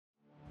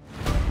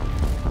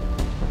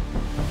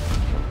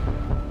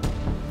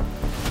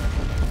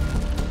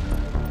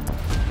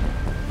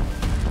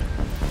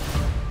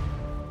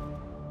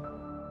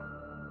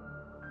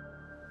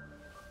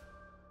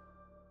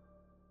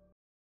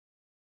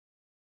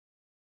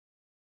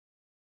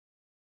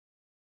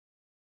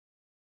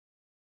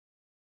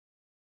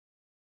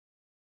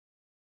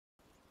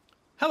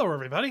Hello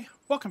everybody,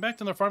 welcome back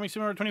to the Farming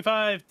Simulator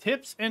 25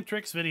 tips and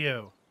tricks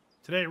video.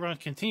 Today we're going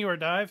to continue our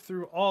dive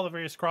through all the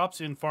various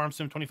crops in Farm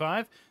Sim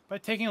 25 by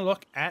taking a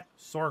look at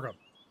sorghum.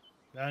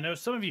 Now, I know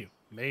some of you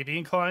may be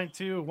inclined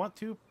to want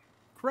to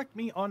correct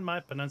me on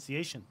my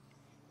pronunciation.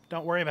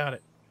 Don't worry about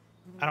it.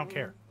 I don't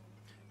care.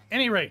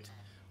 Any rate,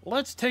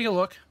 let's take a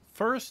look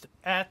first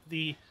at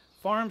the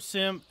Farm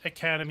Sim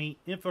Academy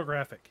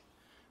infographic.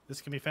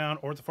 This can be found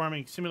over at the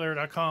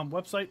FarmingSimulator.com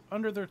website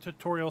under their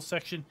tutorial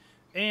section.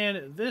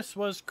 And this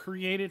was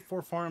created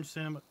for Farm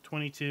Sim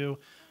 22.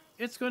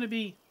 It's going to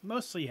be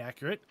mostly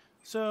accurate,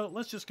 so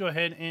let's just go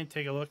ahead and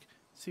take a look,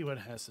 see what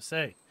it has to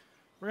say.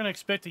 We're going to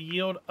expect a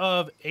yield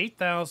of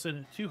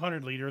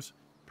 8,200 liters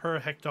per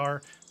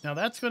hectare. Now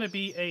that's going to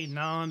be a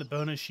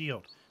non-bonus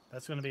yield.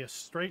 That's going to be a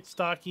straight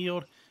stock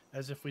yield,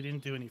 as if we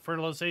didn't do any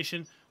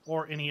fertilization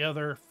or any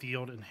other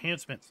field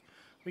enhancements.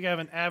 We have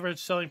an average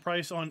selling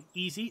price on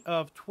Easy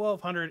of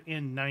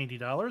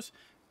 $1,290.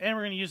 And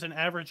we're going to use an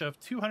average of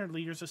 200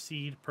 liters of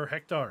seed per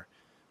hectare.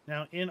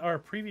 Now, in our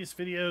previous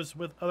videos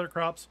with other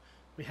crops,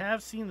 we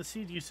have seen the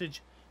seed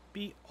usage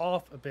be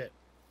off a bit.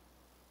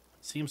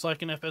 Seems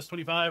like in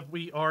FS25,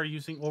 we are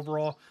using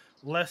overall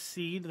less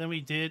seed than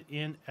we did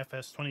in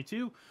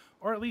FS22,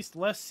 or at least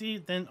less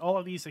seed than all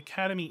of these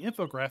Academy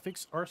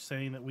infographics are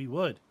saying that we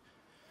would.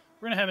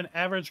 We're going to have an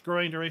average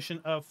growing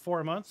duration of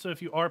 4 months, so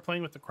if you are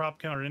playing with the crop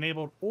counter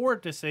enabled or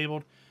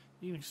disabled,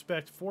 you can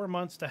expect 4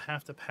 months to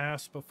have to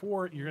pass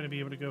before you're going to be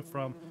able to go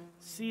from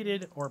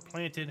seeded or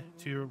planted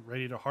to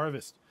ready to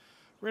harvest.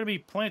 We're going to be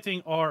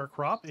planting our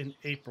crop in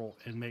April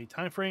and May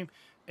timeframe,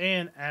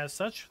 and as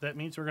such, that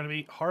means we're going to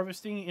be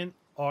harvesting in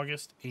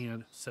August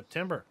and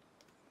September.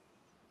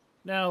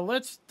 Now,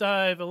 let's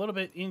dive a little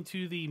bit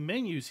into the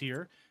menus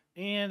here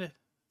and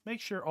make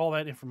sure all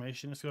that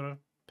information is going to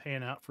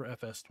pan out for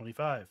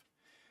FS25.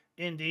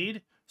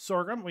 Indeed,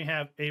 sorghum, we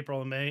have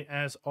April and May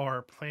as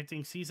our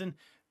planting season.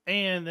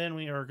 And then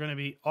we are going to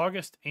be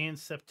August and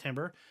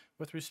September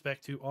with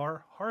respect to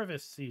our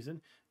harvest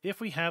season if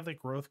we have the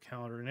growth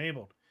calendar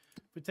enabled.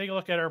 If we take a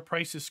look at our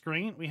prices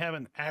screen, we have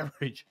an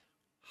average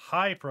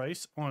high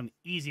price on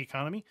Easy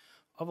Economy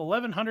of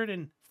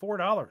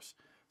 $1,104.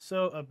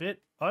 So a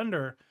bit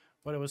under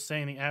what it was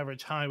saying the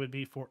average high would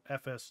be for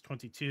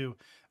FS22,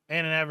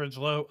 and an average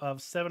low of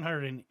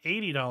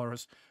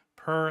 $780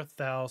 per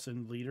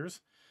 1,000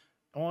 liters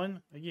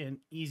on, again,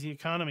 Easy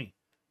Economy.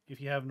 If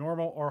you have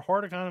normal or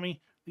hard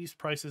economy, these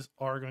prices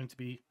are going to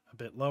be a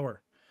bit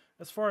lower.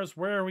 As far as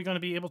where are we going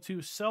to be able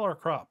to sell our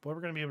crop? Well,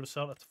 we're going to be able to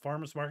sell it at the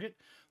farmers market,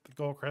 the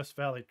Goldcrest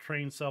Valley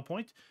train sell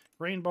point,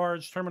 grain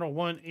barge terminal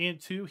 1 and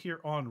 2 here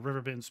on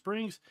Riverbend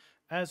Springs,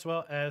 as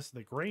well as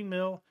the grain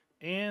mill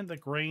and the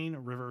grain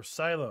river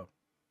silo.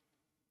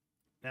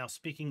 Now,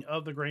 speaking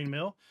of the grain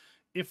mill,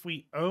 if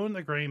we own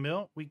the grain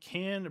mill, we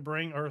can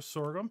bring our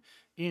sorghum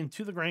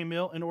into the grain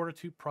mill in order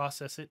to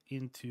process it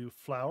into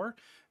flour.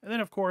 And then,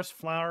 of course,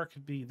 flour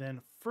could be then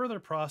further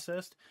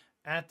processed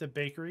at the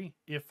bakery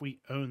if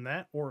we own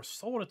that, or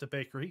sold at the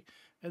bakery.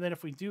 And then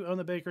if we do own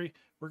the bakery,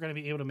 we're going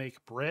to be able to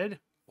make bread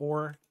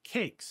or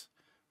cakes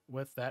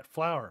with that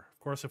flour. Of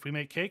course, if we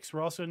make cakes, we're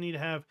also need to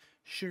have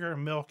sugar,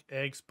 milk,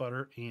 eggs,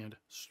 butter, and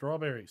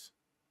strawberries.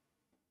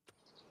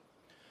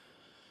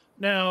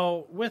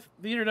 Now, with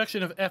the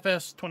introduction of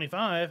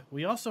FS25,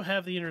 we also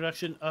have the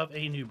introduction of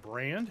a new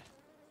brand.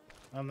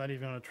 I'm not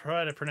even going to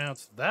try to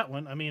pronounce that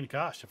one. I mean,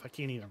 gosh, if I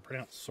can't even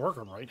pronounce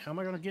sorghum right, how am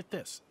I going to get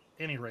this?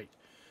 At any rate,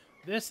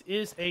 this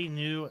is a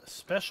new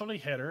specialty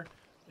header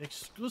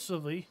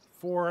exclusively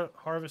for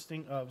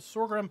harvesting of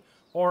sorghum,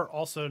 or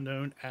also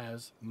known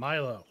as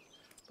Milo.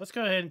 Let's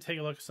go ahead and take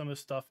a look at some of this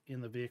stuff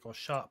in the vehicle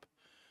shop.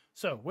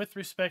 So, with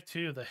respect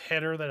to the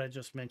header that I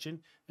just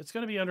mentioned, it's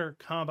going to be under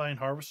combine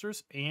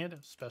harvesters and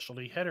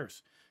specialty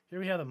headers. Here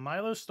we have the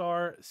Milo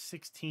Star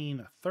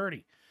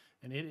 1630,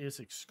 and it is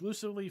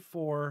exclusively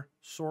for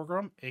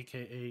sorghum,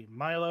 aka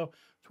Milo,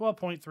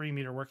 12.3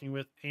 meter working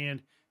width,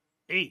 and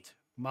 8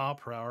 mile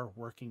per hour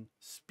working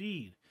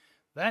speed.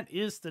 That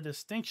is the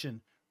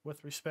distinction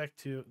with respect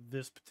to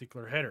this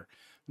particular header.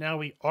 Now,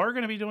 we are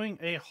going to be doing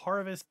a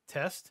harvest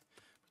test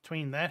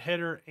between that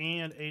header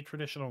and a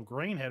traditional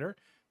grain header.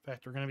 In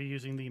fact, we're going to be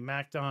using the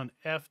MacDon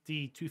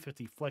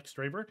FD250 Flex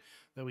Draper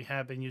that we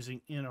have been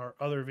using in our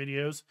other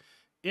videos.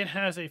 It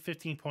has a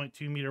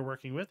 15.2 meter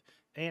working width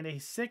and a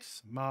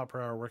 6 mile per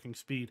hour working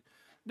speed.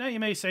 Now you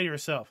may say to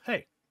yourself,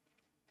 hey,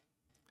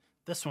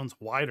 this one's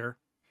wider.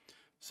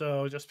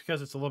 So just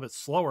because it's a little bit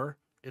slower,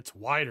 it's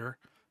wider.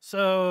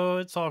 So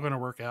it's all going to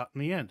work out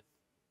in the end.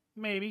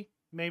 Maybe,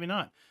 maybe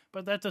not.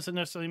 But that doesn't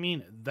necessarily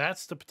mean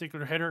that's the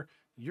particular header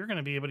you're going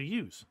to be able to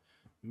use.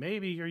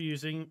 Maybe you're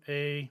using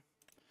a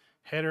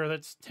header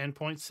that's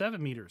 10.7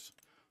 meters,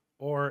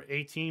 or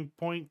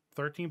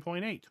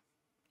 13.8,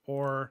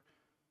 or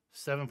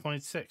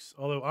 7.6.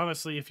 Although,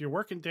 honestly, if you're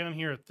working down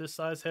here at this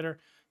size header,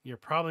 you're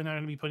probably not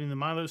going to be putting the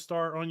Milo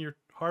Star on your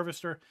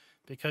harvester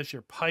because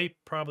your pipe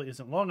probably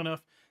isn't long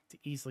enough to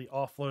easily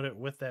offload it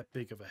with that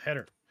big of a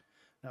header.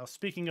 Now,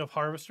 speaking of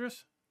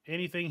harvesters,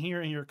 anything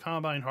here in your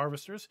combine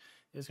harvesters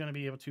is going to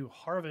be able to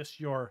harvest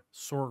your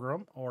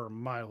sorghum or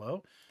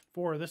Milo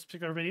For this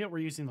particular video, we're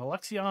using the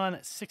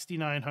Lexion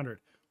 6900.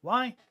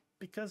 Why?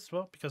 Because,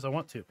 well, because I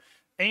want to.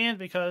 And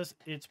because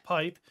its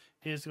pipe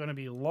is going to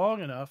be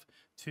long enough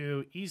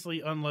to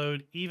easily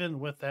unload even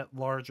with that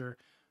larger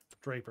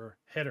draper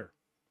header.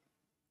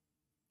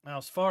 Now,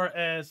 as far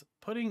as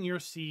putting your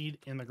seed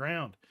in the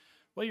ground,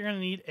 well, you're going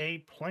to need a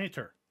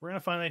planter. We're going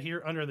to find that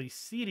here under the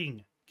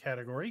seeding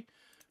category,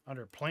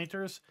 under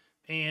planters.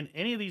 And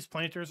any of these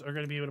planters are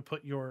going to be able to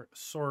put your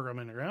sorghum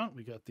in the ground.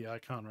 We got the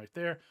icon right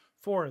there.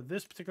 For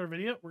this particular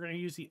video, we're going to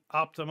use the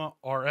Optima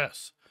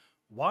RS.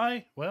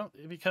 Why? Well,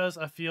 because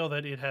I feel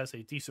that it has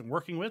a decent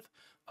working width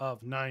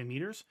of 9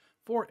 meters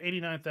for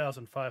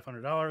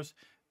 $89,500.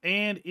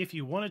 And if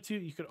you wanted to,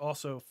 you could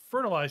also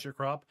fertilize your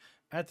crop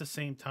at the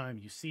same time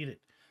you seed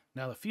it.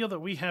 Now, the field that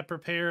we have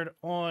prepared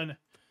on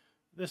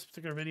this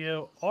particular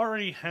video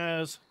already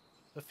has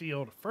the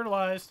field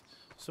fertilized,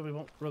 so we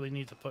won't really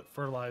need to put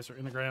fertilizer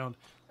in the ground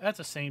at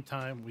the same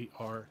time we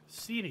are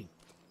seeding.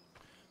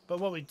 But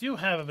what we do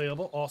have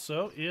available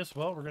also is,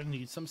 well, we're going to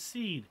need some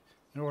seed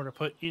in order to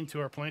put into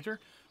our planter.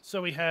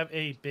 So we have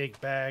a big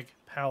bag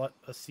pallet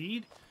of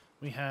seed,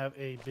 we have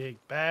a big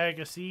bag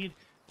of seed,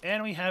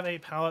 and we have a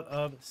pallet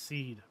of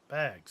seed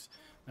bags.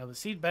 Now the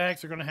seed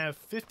bags are going to have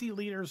 50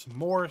 liters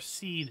more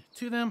seed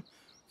to them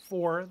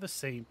for the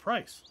same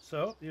price.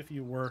 So if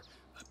you were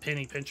a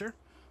penny pincher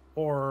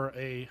or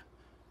a,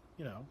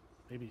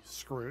 maybe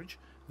Scrooge,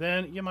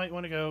 then you might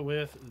want to go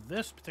with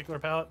this particular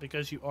pallet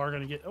because you are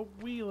going to get a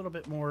wee little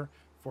bit more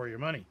for your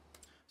money.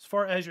 As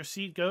far as your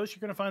seed goes, you're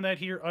going to find that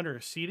here under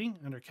seeding,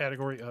 under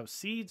category of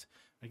seeds.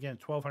 Again,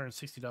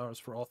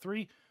 $1,260 for all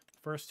three.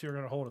 First two are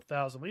going to hold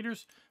 1,000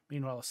 liters.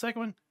 Meanwhile, the second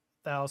one,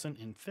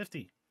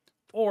 1,050.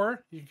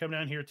 Or you can come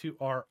down here to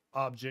our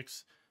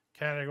objects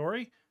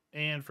category.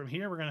 And from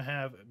here, we're going to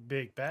have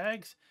big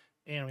bags.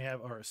 And we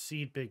have our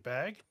seed big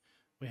bag.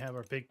 We have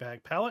our big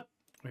bag pallet.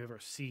 We have our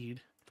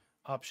seed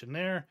option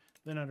there.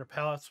 Then under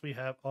pallets, we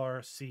have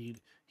our seed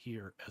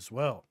here as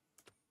well.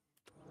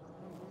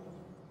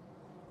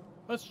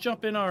 Let's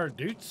jump in our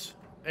dutes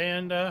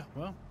and,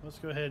 well, let's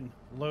go ahead and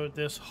load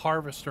this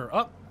harvester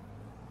up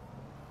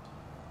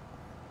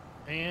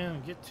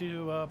and get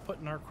to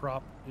putting our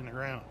crop in the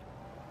ground.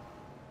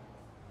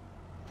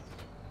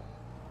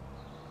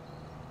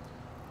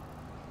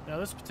 Now,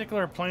 this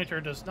particular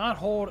planter does not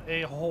hold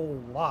a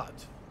whole lot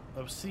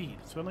of seed.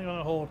 It's only going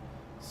to hold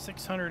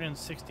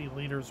 660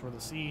 liters worth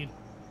of seed,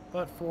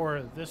 but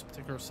for this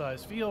particular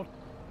size field,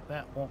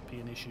 that won't be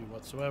an issue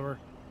whatsoever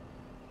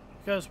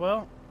because,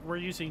 well, we're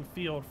using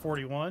field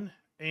 41,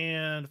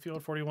 and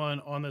field 41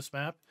 on this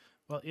map,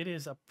 well, it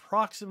is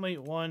approximately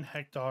 1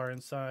 hectare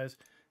in size.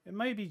 It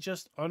may be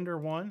just under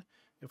 1.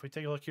 If we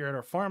take a look here at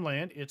our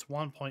farmland, it's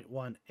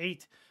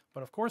 1.18.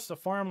 But of course, the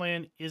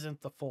farmland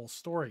isn't the full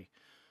story.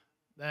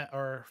 That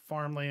our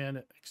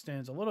farmland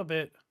extends a little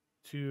bit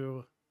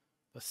to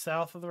the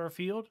south of our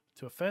field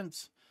to a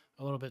fence,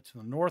 a little bit to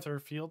the north of our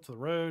field to the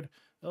road,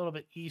 a little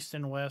bit east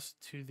and west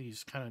to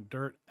these kind of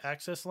dirt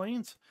access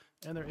lanes,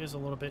 and there is a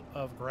little bit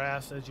of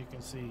grass, as you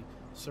can see,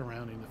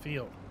 surrounding the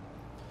field.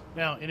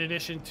 Now, in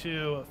addition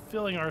to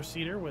filling our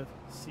seeder with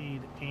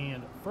seed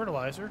and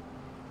fertilizer,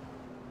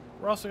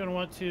 we're also going to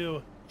want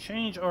to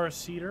change our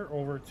seeder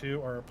over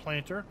to our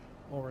planter,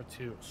 over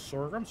to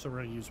sorghum, so we're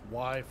going to use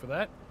Y for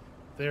that.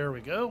 There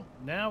we go.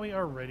 Now we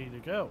are ready to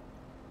go.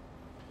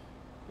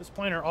 This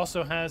planter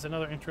also has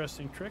another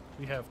interesting trick.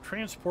 We have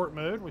transport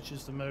mode, which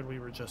is the mode we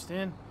were just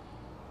in.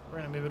 We're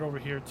going to move it over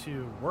here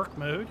to work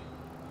mode.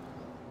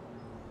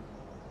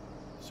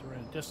 So we're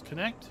going to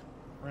disconnect.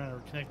 We're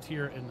going to connect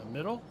here in the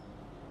middle.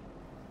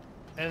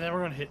 And then we're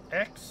going to hit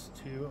X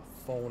to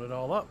fold it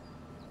all up.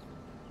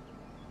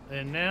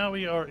 And now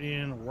we are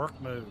in work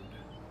mode.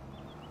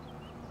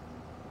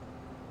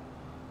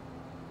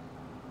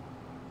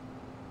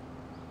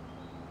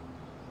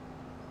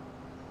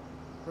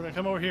 We're going to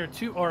come over here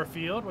to our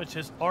field, which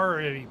has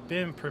already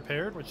been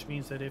prepared, which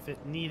means that if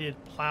it needed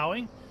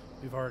plowing,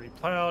 we've already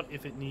plowed.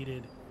 If it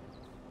needed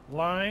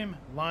lime,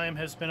 lime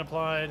has been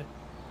applied.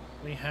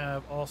 We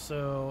have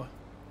also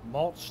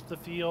mulched the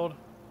field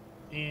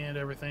and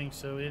everything,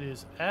 so it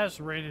is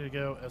as ready to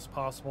go as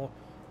possible.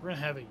 We're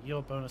going to have a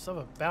yield bonus of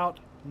about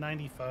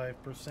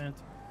 95%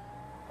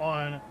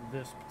 on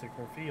this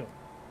particular field.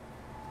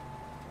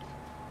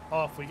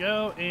 Off we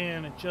go,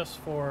 and just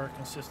for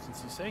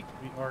consistency's sake,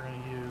 we are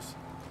going to use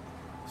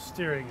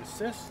steering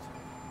assist.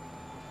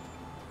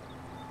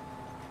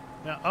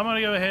 Now, I'm going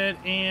to go ahead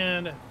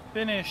and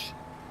finish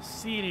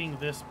seeding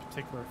this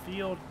particular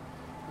field.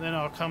 Then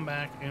I'll come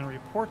back and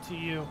report to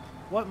you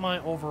what my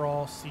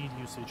overall seed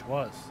usage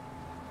was.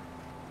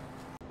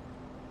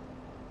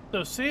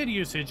 So seed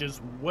usage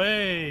is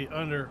way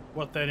under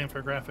what that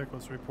infographic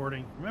was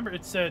reporting. Remember,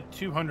 it said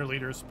 200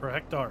 liters per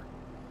hectare.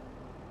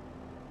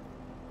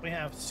 We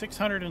have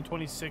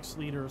 626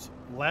 liters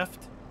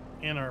left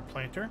in our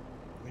planter.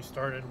 We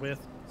started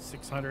with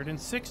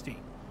 660.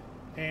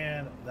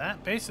 And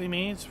that basically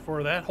means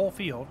for that whole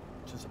field,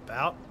 which is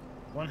about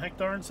 1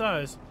 hectare in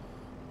size,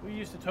 we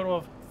used a total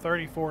of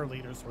 34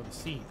 liters worth of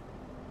seed.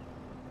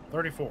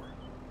 34.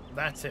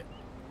 That's it.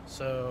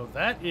 So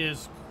that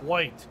is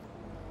quite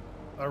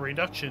a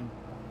reduction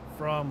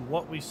from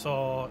what we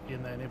saw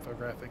in that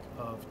infographic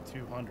of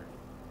 200.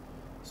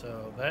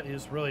 So that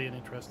is really an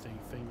interesting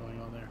thing going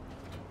on there.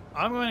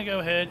 I'm going to go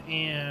ahead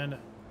and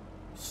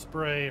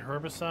spray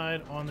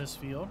herbicide on this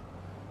field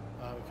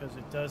because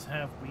it does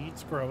have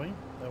weeds growing.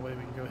 That way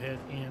we can go ahead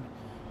and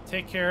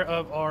take care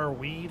of our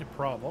weed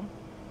problem.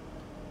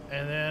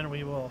 And then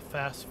we will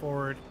fast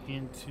forward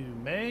into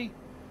May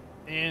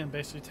and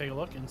basically take a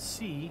look and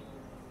see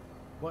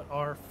what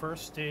our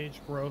first stage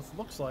growth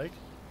looks like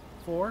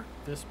for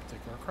this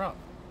particular crop.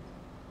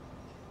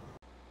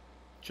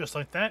 Just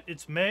like that,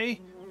 it's May,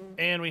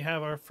 and we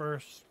have our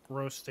first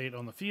growth state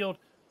on the field.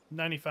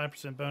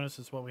 95% bonus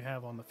is what we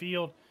have on the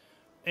field.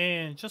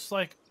 And just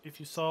like if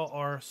you saw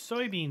our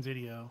soybean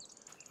video,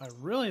 I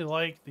really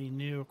like the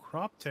new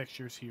crop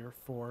textures here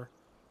for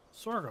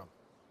sorghum.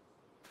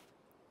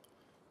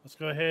 Let's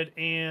go ahead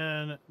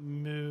and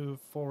move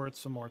forward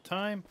some more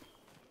time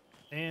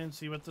and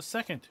see what the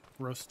second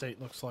growth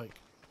state looks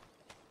like.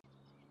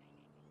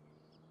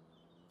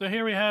 So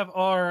here we have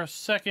our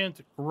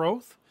second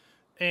growth.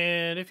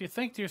 And if you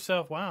think to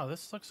yourself, wow,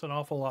 this looks an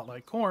awful lot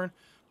like corn,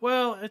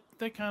 well,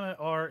 they kind of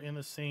are in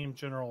the same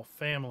general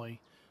family,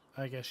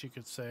 I guess you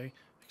could say,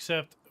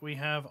 except we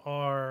have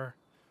our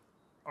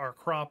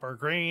crop, our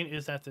grain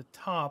is at the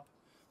top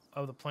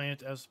of the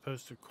plant as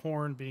opposed to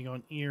corn being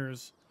on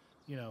ears,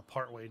 you know,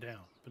 part way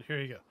down. But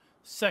here you go.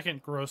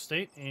 Second growth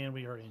state, and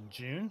we are in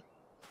June.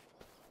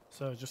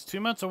 So just 2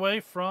 months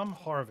away from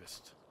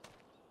harvest.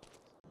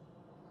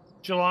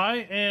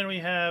 July, and we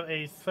have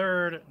a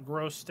third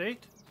growth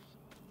state.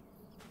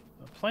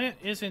 The plant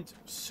isn't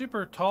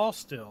super tall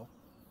still,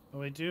 but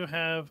we do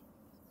have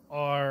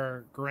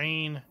our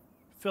grain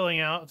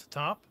filling out at the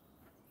top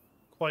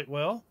quite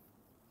well.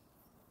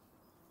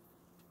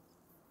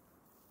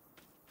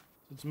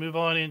 Let's move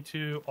on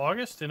into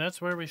August, and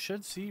that's where we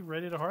should see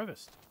ready to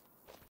harvest.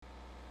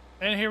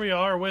 And here we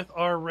are with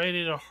our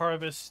ready to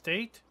harvest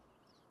state.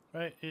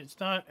 Right, it's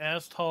not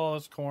as tall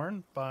as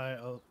corn by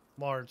a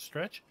large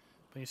stretch,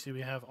 but you see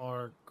we have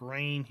our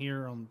grain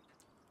here on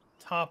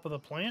top of the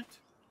plant.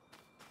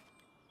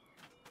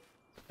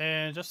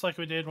 And just like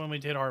we did when we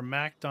did our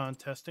MacDon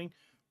testing,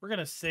 we're going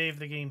to save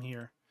the game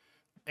here.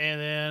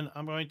 And then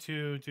I'm going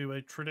to do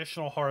a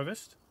traditional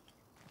harvest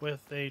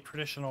with a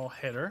traditional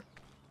header.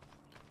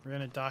 We're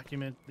going to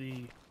document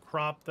the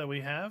crop that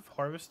we have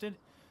harvested,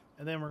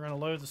 and then we're going to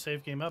load the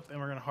save game up, and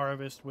we're going to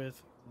harvest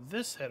with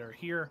this header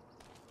here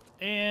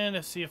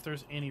and see if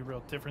there's any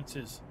real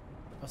differences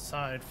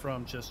aside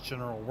from just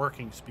general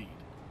working speed.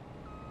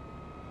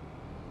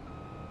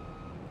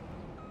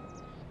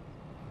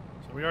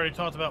 So we already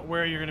talked about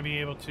where you're going to be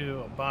able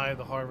to buy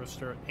the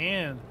harvester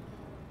and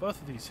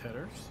both of these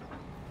headers.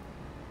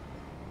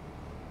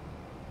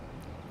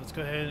 Let's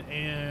go ahead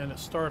and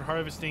start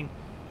harvesting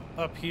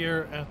up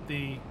here at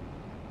the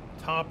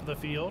top of the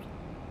field.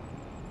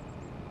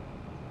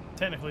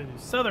 Technically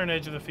the southern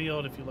edge of the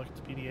field if you look at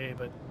the PDA,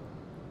 but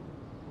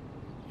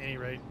at any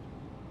rate,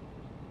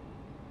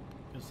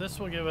 because this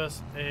will give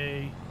us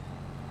a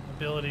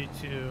ability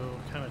to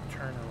kind of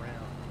turn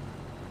around.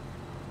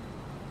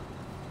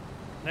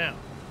 Now,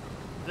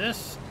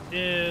 this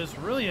is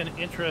really an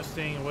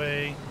interesting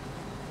way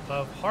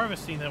of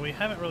harvesting that we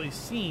haven't really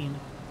seen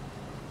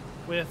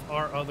with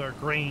our other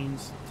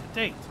grains to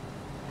date.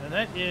 And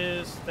that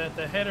is that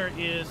the header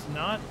is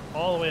not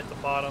all the way at the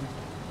bottom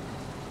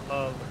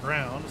of the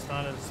ground. It's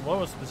not at its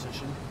lowest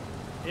position.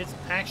 It's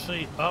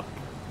actually up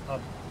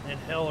and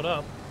held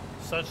up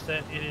such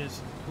that it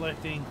is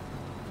collecting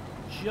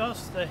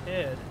just the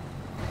head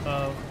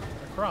of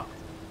the crop.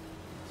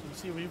 So you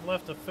see we've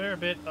left a fair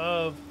bit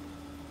of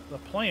the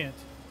plant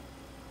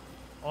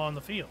on the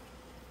field.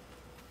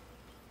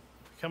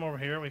 If we come over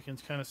here, we can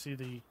kind of see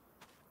the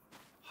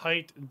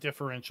height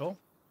differential.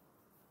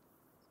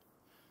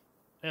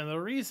 And the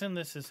reason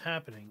this is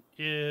happening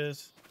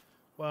is,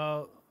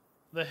 well,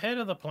 the head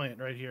of the plant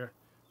right here,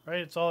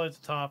 right? It's all at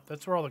the top.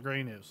 That's where all the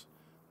grain is.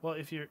 Well,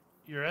 if you're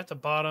at the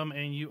bottom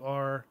and you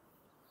are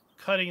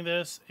cutting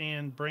this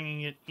and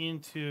bringing it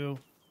into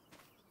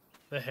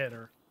the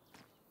header,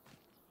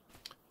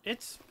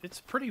 it's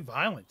pretty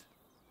violent,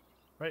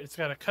 right? It's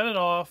got to cut it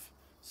off,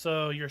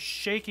 so you're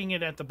shaking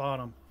it at the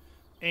bottom.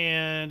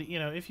 And, you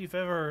know, if you've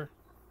ever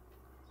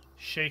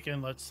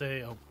shaken, let's say,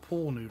 a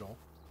pool noodle,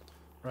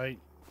 right?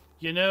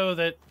 You know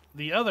that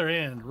the other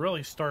end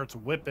really starts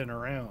whipping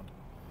around.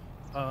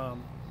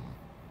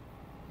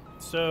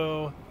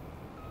 So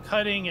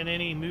cutting and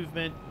any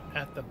movement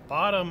at the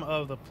bottom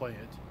of the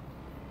plant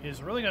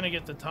is really going to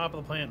get the top of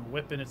the plant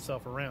whipping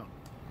itself around.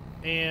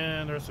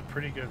 And there's a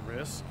pretty good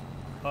risk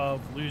of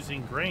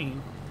losing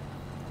grain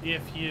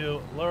if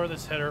you lower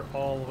this header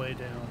all the way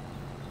down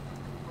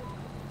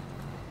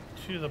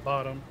to the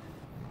bottom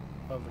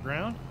of the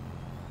ground.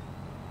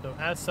 So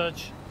as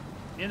such,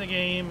 in the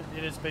game,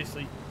 it is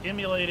basically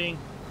emulating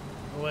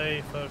the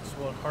way folks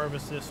will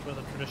harvest this with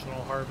a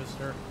traditional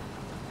harvester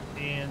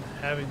and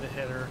having the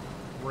header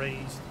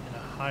raised in a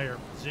higher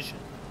position.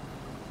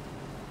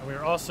 And we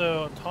are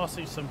also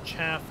tossing some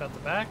chaff at the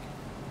back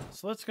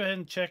So let's go ahead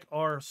and check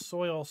our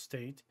soil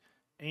state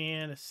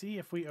and see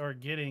if we are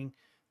getting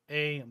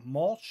a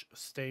mulch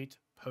state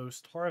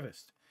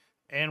post-harvest.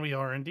 And we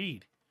are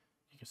indeed.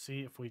 You can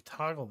see if we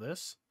toggle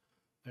this,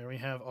 there we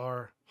have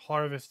our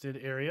harvested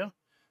area.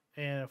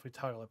 And if we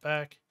toggle it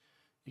back,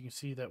 you can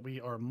see that we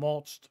are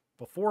mulched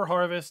before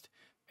harvest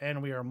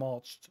and we are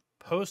mulched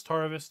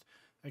post-harvest,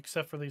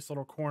 except for this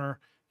little corner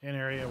and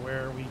area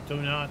where we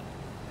do not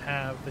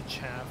have the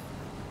chaff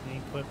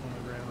being put on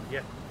the ground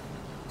yet.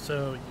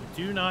 So you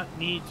do not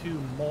need to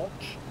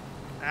mulch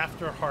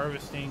after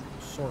harvesting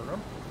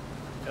sorghum,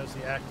 because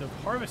the act of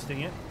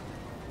harvesting it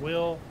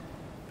will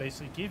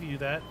basically give you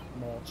that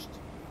mulched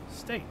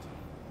state.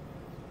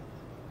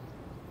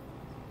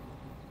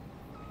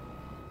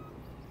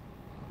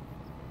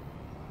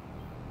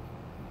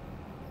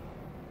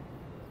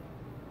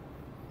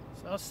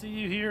 So I'll see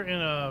you here in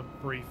a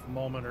brief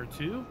moment or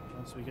two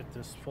once we get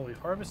this fully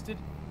harvested,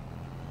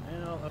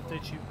 and I'll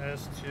update you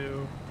as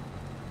to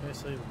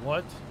basically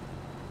what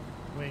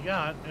we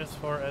got as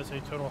far as a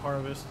total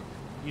harvest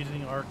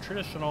using our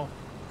traditional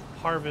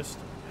harvest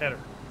header.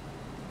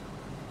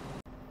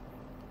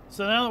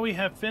 So now that we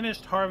have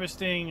finished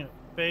harvesting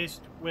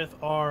based with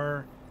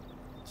our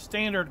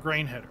standard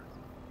grain header,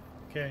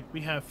 okay,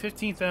 we have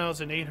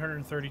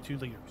 15,832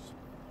 liters.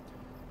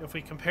 If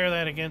we compare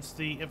that against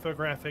the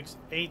infographics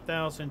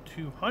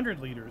 8,200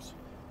 liters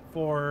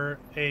for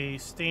a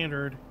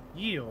standard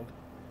yield,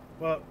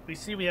 well, we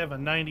see we have a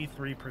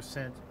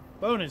 93%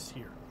 bonus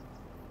here.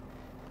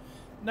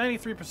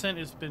 93%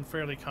 has been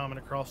fairly common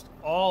across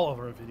all of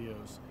our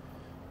videos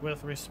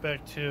with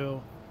respect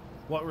to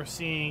what we're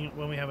seeing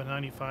when we have a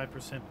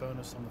 95%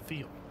 bonus on the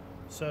field.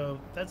 So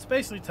that's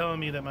basically telling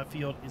me that my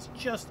field is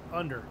just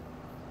under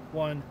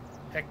 1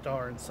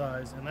 hectare in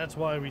size, and that's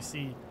why we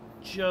see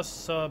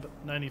just sub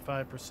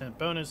 95%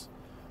 bonus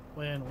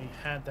when we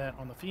had that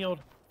on the field.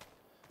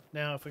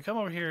 Now if we come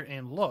over here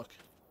and look,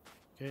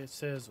 okay, it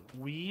says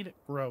weed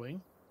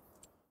growing.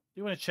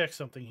 You want to check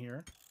something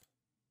here.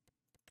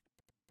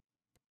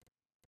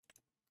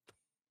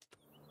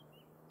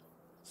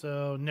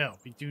 So no,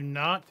 we do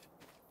not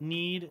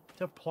need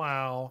to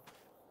plow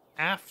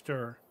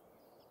after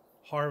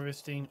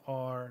harvesting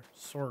our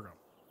sorghum.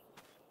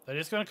 That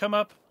is going to come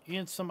up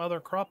in some other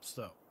crops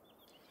though.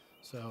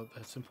 So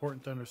that's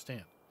important to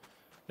understand.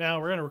 Now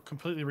we're going to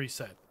completely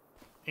reset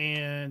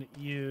and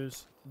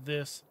use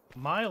this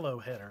Milo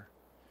header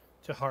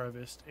to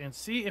harvest and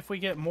see if we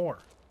get more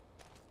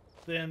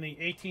than the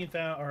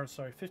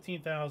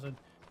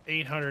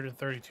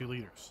 15,832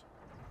 liters.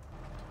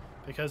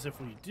 Because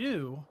if we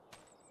do,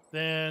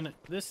 then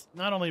this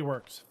not only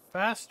works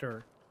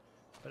faster,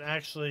 but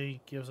actually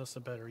gives us a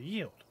better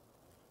yield.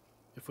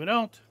 If we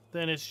don't,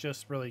 then it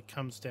just really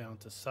comes down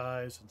to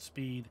size and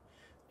speed,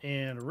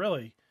 and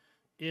really,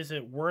 is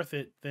it worth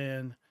it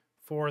then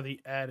for the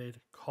added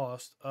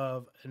cost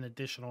of an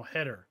additional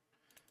header?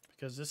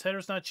 Because this header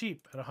is not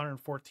cheap at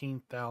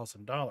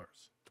 $114,000.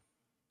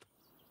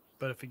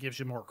 But if it gives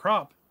you more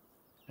crop,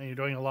 and you're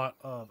doing a lot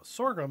of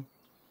sorghum,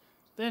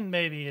 then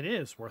maybe it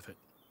is worth it.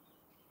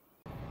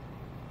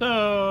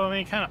 So, I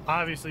mean, kind of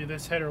obviously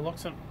this header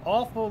looks an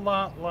awful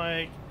lot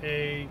like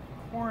a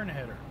corn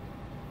header.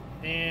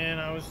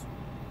 And I was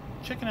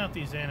checking out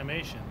these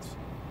animations.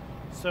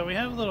 So we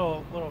have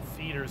little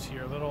feeders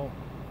here, little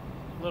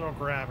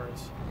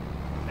grabbers.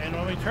 And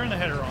when we turn the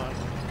header on,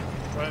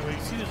 right, we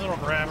see these little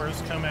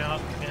grabbers come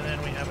out, and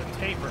then we have a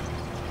taper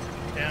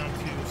down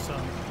to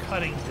some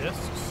cutting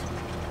discs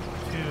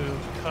to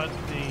cut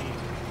the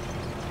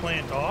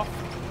plant off.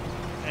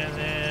 And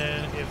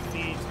then it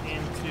feeds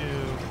into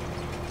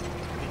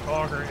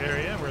auger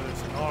area where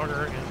there's an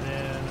auger and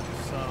then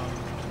some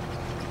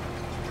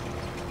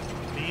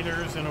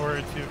feeders in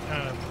order to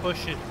kind of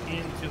push it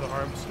into the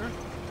harvester.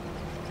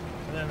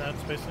 And then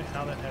that's basically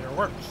how that header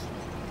works.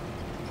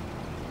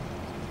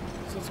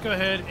 So let's go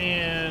ahead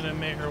and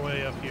make our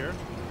way up here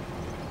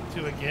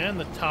to, again,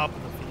 the top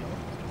of the field.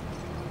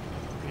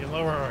 We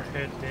lower our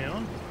head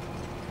down.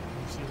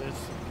 You see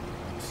this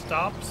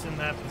stops in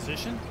that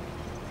position,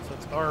 so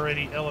it's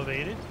already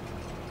elevated.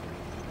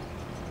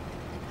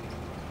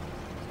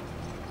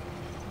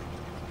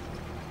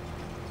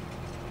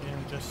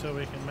 Just so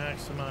we can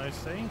maximize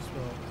things,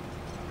 we'll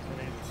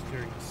enable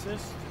steering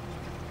assist.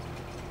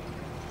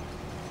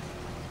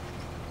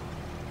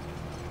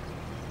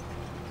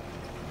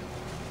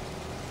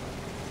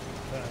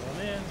 That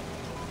one in.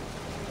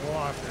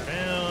 Lock her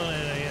down,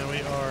 and again we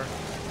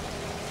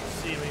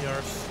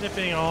are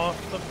snipping off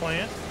the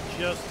plant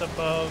just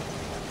above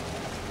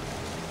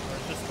or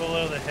just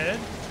below the head.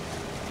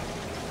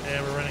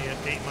 And we're running at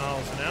 8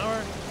 miles an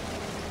hour.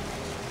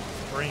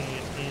 Bringing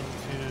it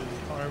into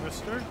the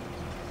harvester.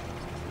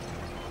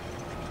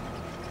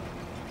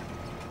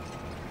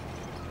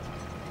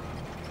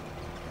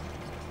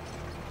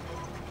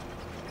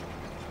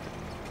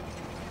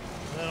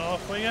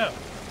 Off we go.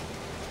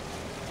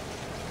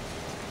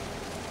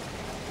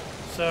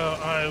 So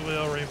I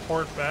will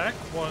report back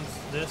once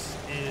this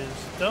is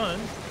done.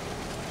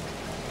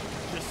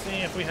 Just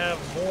seeing if we have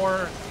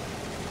more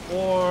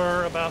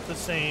or about the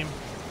same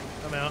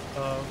amount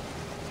of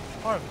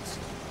harvest.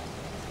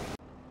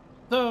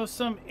 So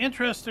some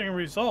interesting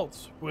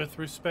results with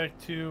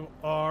respect to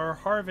our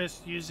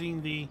harvest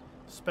using the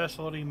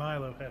specialty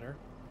Milo header,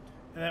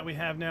 and that we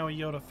have now a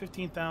yield of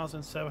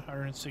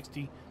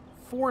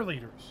 15,764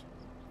 liters.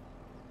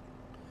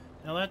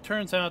 Now that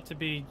turns out to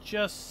be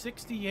just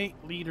 68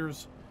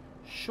 liters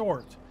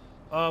short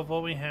of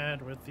what we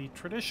had with the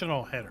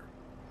traditional header.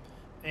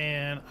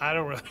 And I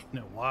don't really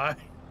know why.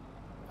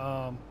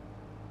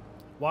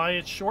 Why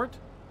it's short?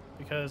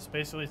 Because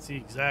basically it's the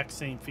exact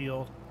same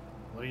field.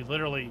 We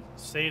literally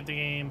saved the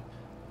game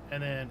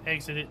and then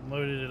exited and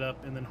loaded it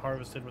up and then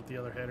harvested with the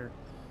other header.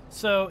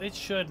 So it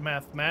should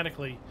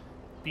mathematically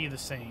be the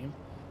same.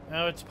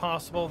 Now it's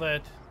possible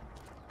that...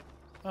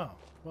 Oh,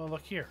 well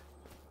look here.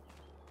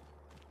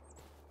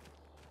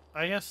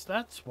 I guess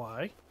that's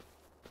why.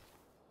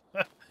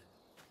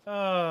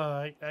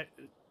 Yeah.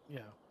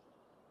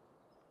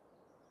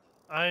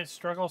 I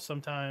struggle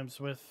sometimes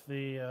with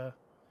the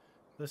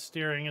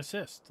steering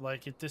assist.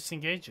 Like, it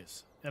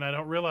disengages, and I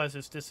don't realize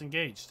it's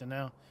disengaged. And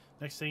now,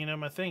 next thing you know,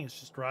 my thing is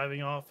just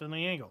driving off in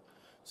the angle.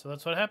 So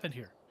that's what happened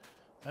here.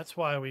 That's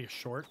why we're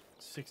short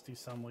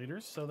 60-some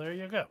liters. So there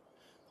you go.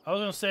 I was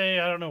going to say,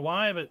 I don't know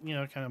why, but, you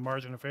know, kind of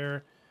margin of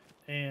error,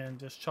 and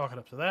just chalk it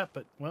up to that.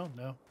 But, well,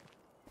 no.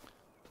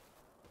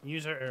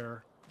 User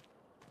error.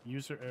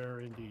 User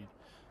error indeed.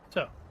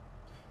 So,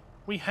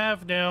 we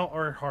have now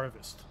our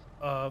harvest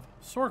of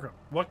sorghum.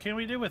 What can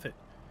we do with it?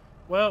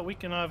 Well, we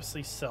can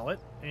obviously sell it,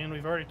 and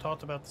we've already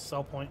talked about the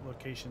sell point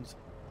locations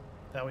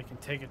that we can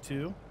take it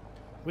to.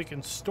 We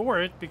can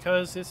store it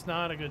because it's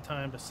not a good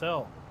time to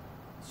sell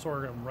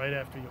sorghum right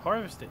after you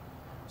harvest it.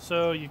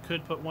 So you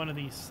could put one of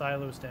these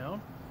silos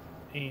down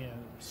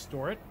and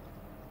store it.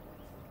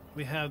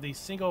 We have the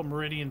single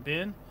meridian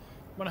bin.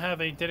 I'm going to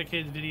have a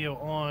dedicated video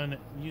on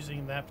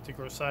using that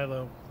particular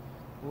silo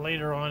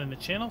later on in the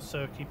channel,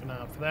 so keep an eye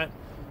out for that.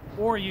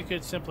 Or you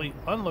could simply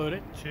unload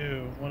it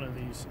to one of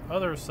these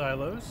other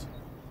silos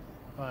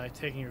by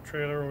taking your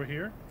trailer over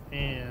here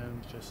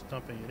and just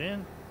dumping it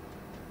in.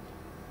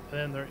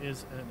 Then there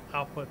is an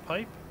output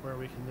pipe where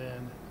we can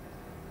then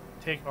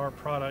take our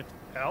product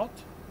out.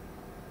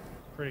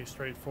 Pretty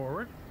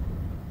straightforward.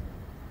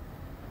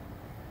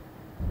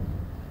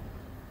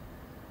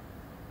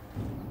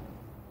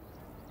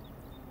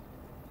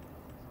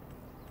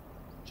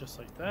 Just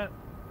like that.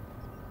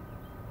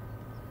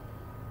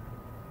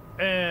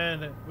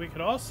 And we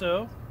could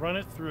also run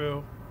it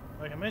through,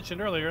 like I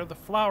mentioned earlier, the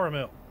flour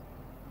mill.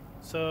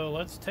 So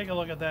let's take a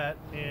look at that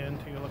and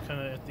take a look kind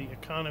of at the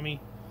economy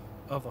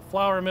of the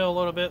flour mill a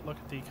little bit. Look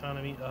at the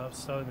economy of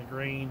selling the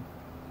grain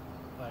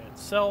by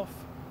itself.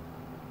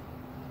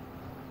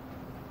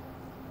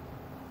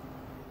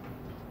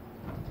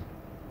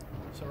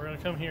 So we're going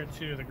to come here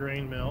to the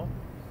grain mill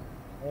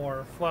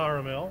or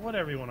flour mill,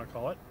 whatever you want to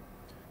call it.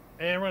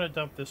 And we're going to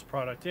dump this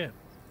product in.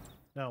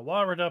 Now,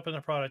 while we're dumping the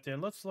product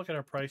in, let's look at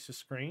our prices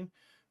screen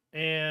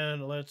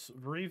and let's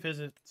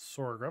revisit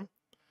sorghum.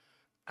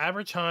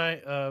 Average high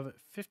of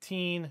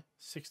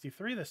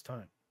 1563 this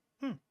time.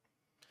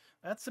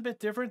 That's a bit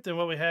different than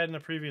what we had in the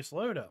previous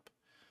load up.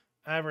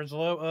 Average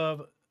low of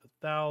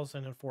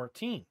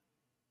 1014.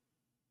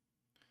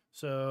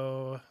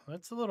 So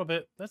that's a little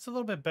bit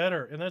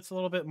better, and that's a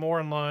little bit more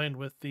in line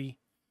with the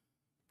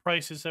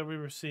prices that we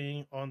were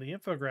seeing on the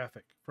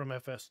infographic from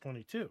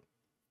FS22.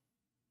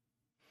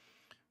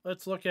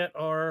 Let's look at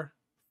our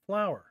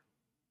flour.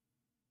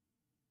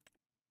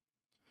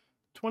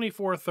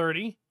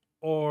 2430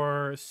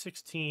 or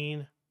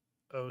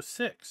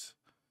 1606.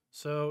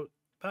 So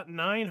about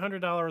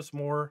 $900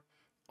 more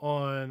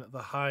on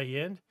the high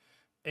end,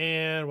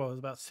 and what was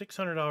about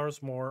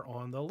 $600 more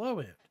on the low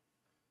end.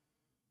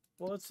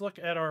 Well, let's look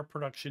at our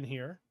production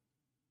here.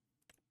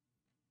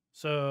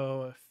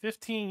 So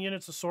 15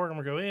 units of sorghum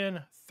will go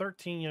in,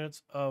 13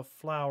 units of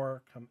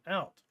flour come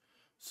out.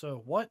 So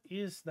what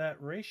is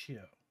that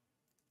ratio?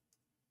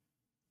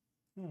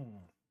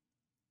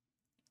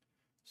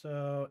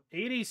 So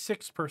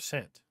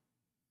 86%.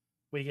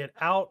 We get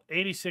out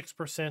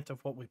 86%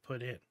 of what we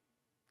put in.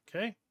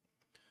 Okay?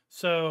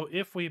 So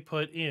if we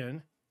put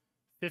in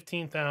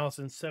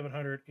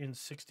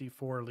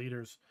 15,764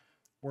 liters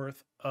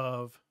worth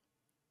of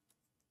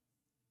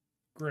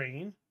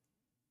grain,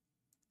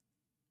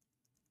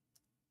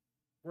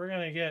 we're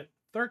going to get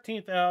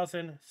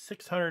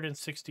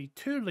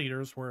 13,662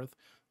 liters worth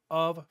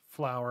of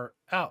flour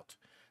out.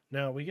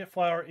 Now, we get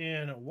flour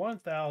in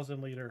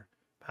 1,000 liter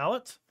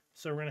pallets,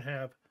 so we're going to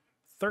have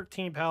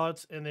 13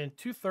 pallets and then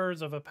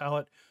 2/3 of a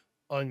pallet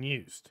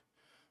unused.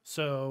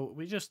 So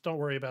we just don't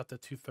worry about the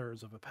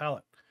 2/3 of a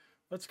pallet.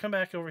 Let's come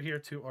back over here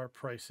to our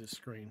prices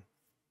screen.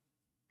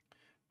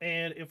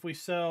 And if we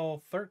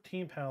sell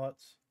 13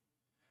 pallets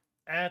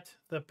at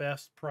the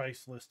best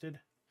price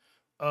listed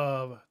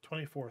of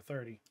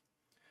 $24.30,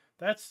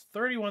 that's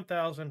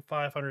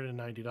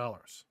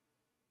 $31,590.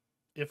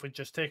 If we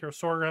just take our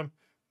sorghum,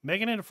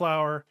 make it into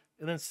flour,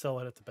 and then sell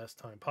it at the best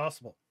time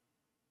possible.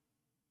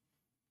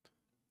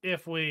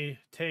 If we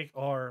take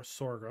our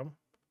sorghum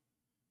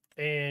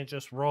and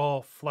just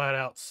raw, flat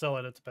out sell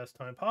it at the best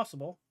time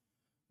possible,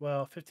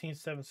 well,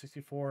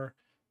 15,764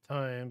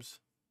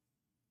 times,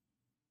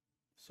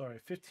 sorry,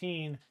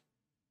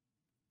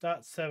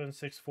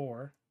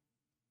 15.764,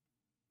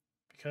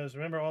 because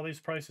remember all these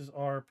prices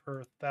are per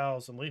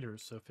 1,000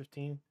 liters, so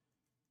 15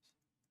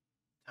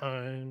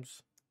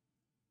 times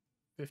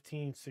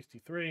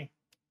 1563,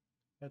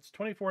 that's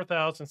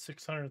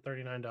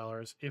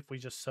 $24,639 if we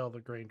just sell the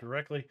grain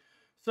directly.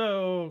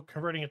 So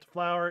converting it to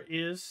flour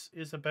is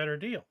a better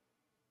deal.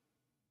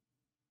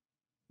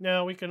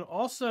 Now we can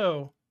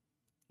also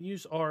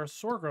use our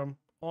sorghum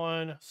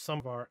on some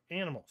of our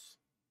animals.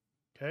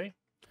 Okay,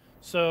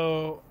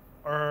 so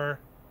our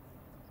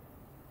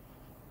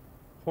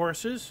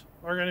horses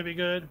are going to be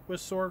good with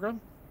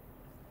sorghum.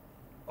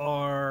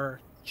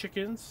 Our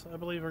chickens, I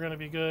believe, are going to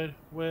be good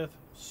with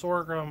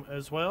sorghum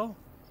as well.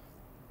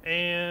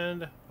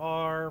 And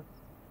our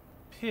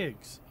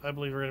pigs, I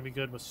believe, are going to be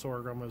good with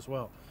sorghum as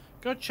well.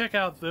 Go check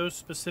out those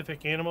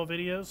specific animal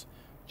videos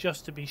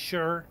just to be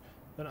sure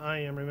that I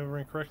am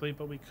remembering correctly,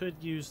 but we could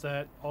use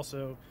that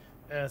also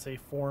as a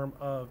form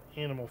of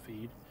animal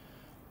feed.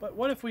 But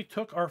what if we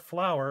took our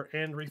flour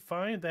and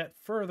refined that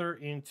further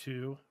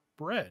into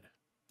bread?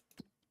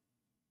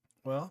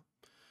 Well,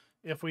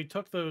 if we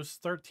took those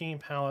 13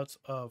 pallets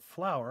of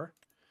flour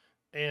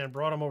and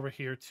brought them over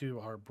here to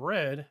our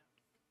bread,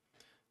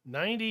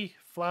 90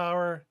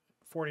 flour,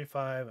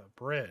 45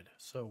 bread.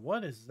 So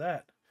what is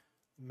that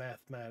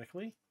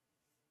mathematically?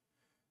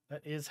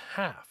 That is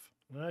half.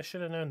 And I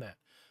should have known that.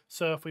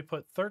 So if we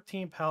put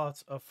 13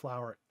 pallets of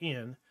flour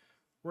in,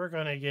 we're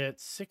going to get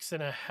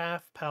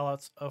 6.5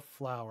 pallets of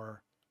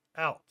flour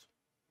out.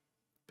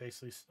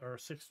 Basically, or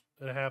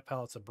 6.5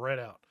 pallets of bread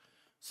out.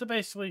 So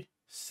basically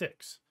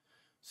 6.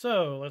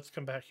 So let's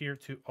come back here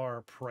to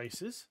our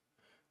prices.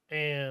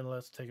 And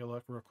let's take a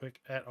look real quick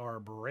at our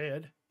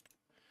bread.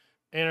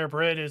 And our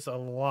bread is a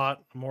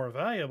lot more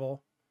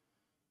valuable.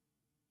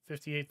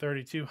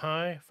 58.32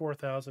 high,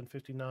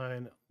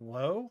 4,059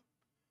 low.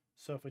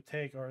 So if we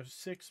take our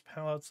 6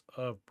 pallets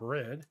of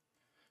bread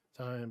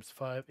times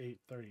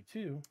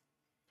 5,832,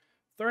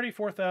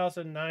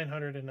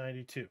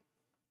 34,992.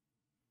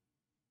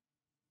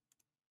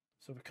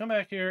 So if we come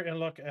back here and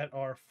look at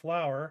our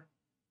flour,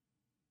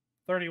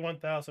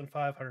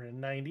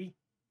 31,590,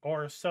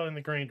 or selling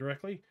the grain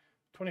directly,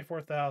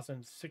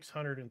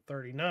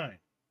 24,639.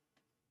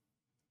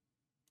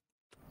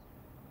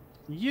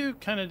 You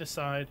kind of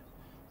decide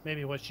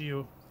maybe what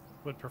you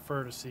would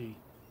prefer to see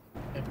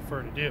and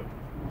prefer to do.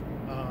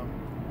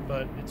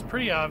 But it's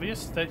pretty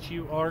obvious that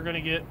you are going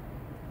to get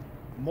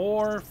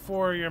more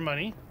for your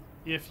money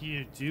if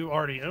you do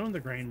already own the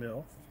grain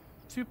mill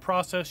to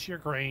process your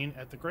grain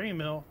at the grain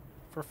mill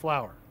for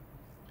flour.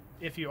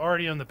 If you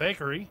already own the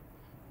bakery,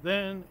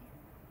 then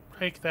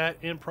take that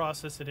and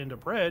process it into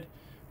bread,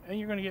 and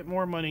you're going to get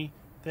more money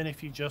than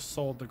if you just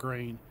sold the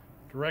grain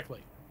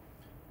directly.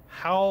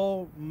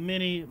 How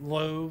many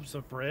loaves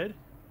of bread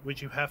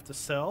would you have to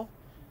sell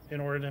in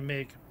order to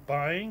make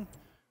buying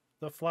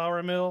the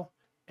flour mill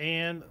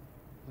and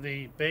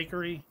the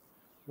bakery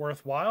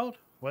worthwhile?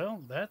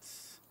 Well,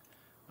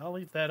 I'll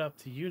leave that up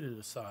to you to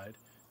decide,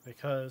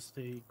 because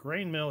the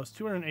grain mill is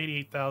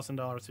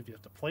 $288,000 if you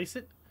have to place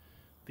it.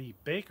 The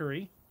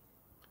bakery,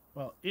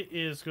 well, it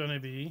is going to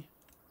be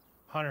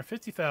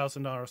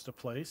 $150,000 to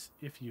place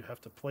if you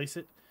have to place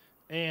it.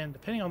 And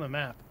depending on the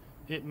map,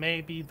 it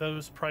may be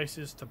those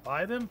prices to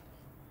buy them,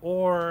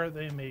 or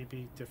they may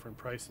be different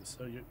prices.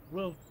 So it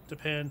will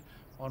depend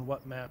on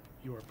what map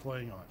you are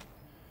playing on.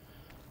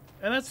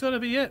 And that's going to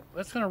be it.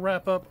 That's going to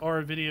wrap up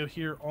our video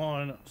here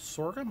on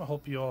sorghum. I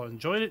hope you all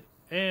enjoyed it,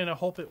 and I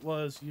hope it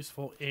was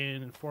useful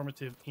and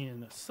informative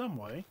in some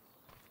way.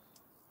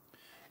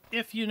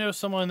 If you know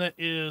someone that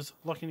is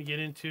looking to get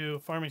into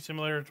Farming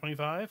Simulator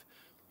 25,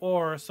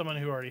 or someone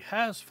who already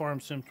has Farm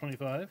Sim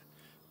 25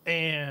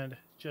 and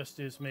just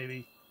is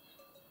maybe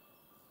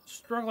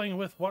struggling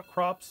with what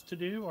crops to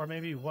do, or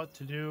maybe what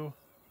to do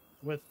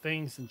with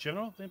things in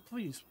general, then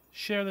please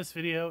share this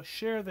video,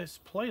 share this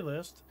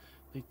playlist,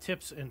 the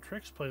tips and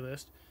tricks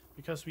playlist,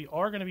 because we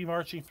are going to be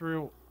marching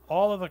through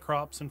all of the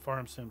crops in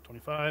Farm Sim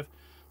 25.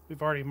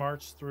 We've already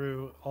marched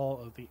through all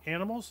of the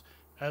animals,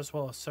 as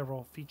well as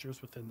several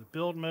features within the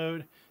build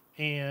mode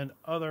and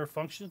other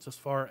functions as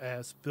far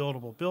as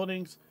buildable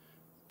buildings,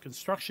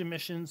 construction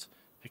missions,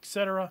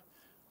 etc.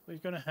 We're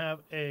going to have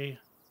a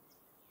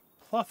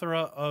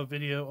plethora of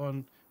video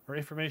on or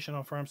information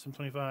on Farm Sim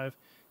 25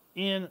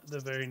 in the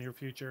very near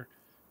future.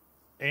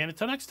 And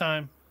until next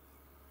time,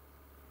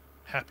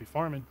 happy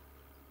farming.